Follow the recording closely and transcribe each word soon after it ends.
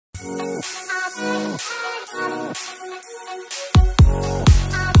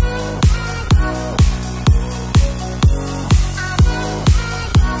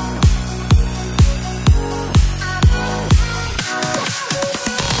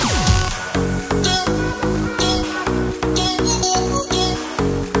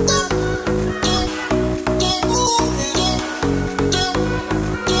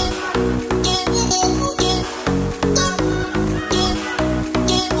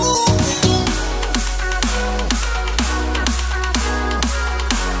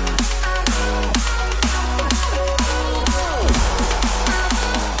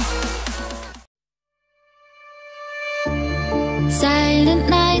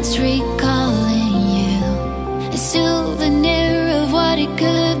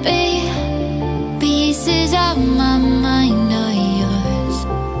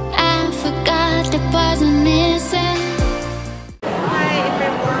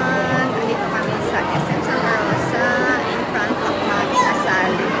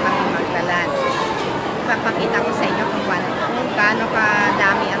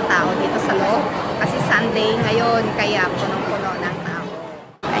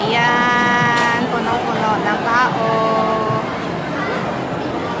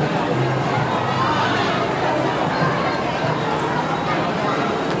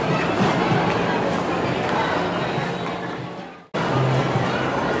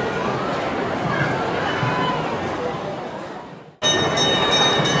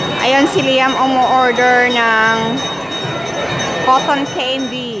si Liam umu-order ng cotton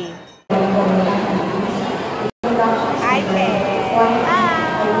candy. Hi, Pen.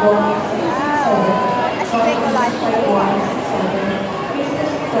 Asipay ko lang siya.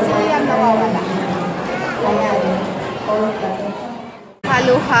 Si Liam nawawala. Ayan.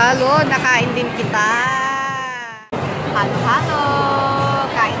 Halo-halo, nakain din kita. Halo-halo,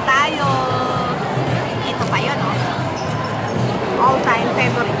 kain tayo. Ito pa yun, oh. All-time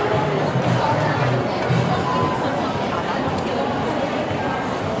favorite.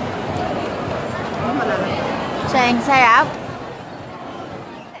 Sayang, sarap.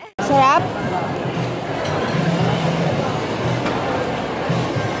 Sarap.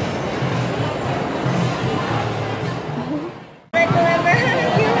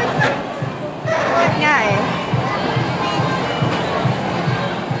 Nga eh.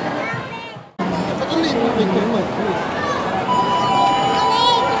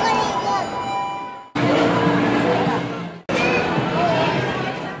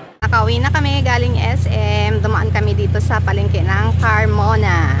 Nakauwi na kami galing SM. Dumaan kami dito sa palengke ng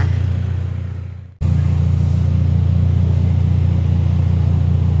Carmona.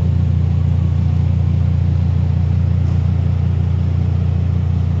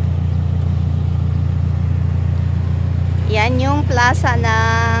 Yan yung plaza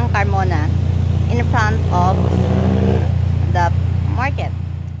ng Carmona in front of the market.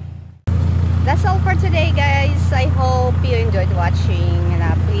 That's all for today, guys. I hope you enjoyed watching.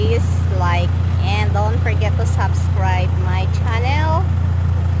 Please like and don't forget to subscribe my channel.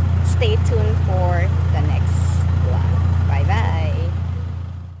 Stay tuned for the next vlog. Bye-bye.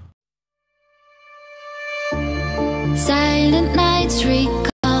 Silent nights recall